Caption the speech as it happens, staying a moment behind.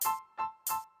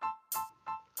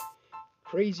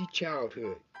crazy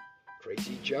childhood,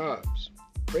 crazy jobs,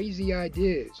 crazy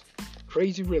ideas,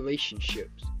 crazy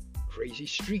relationships, crazy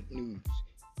street news,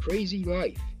 crazy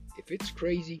life. If it's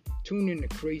crazy, tune in to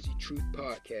Crazy Truth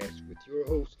Podcast with your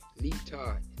host, Lee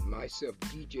Todd, and myself,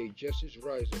 DJ Justice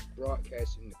Riser,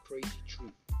 broadcasting the crazy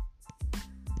truth.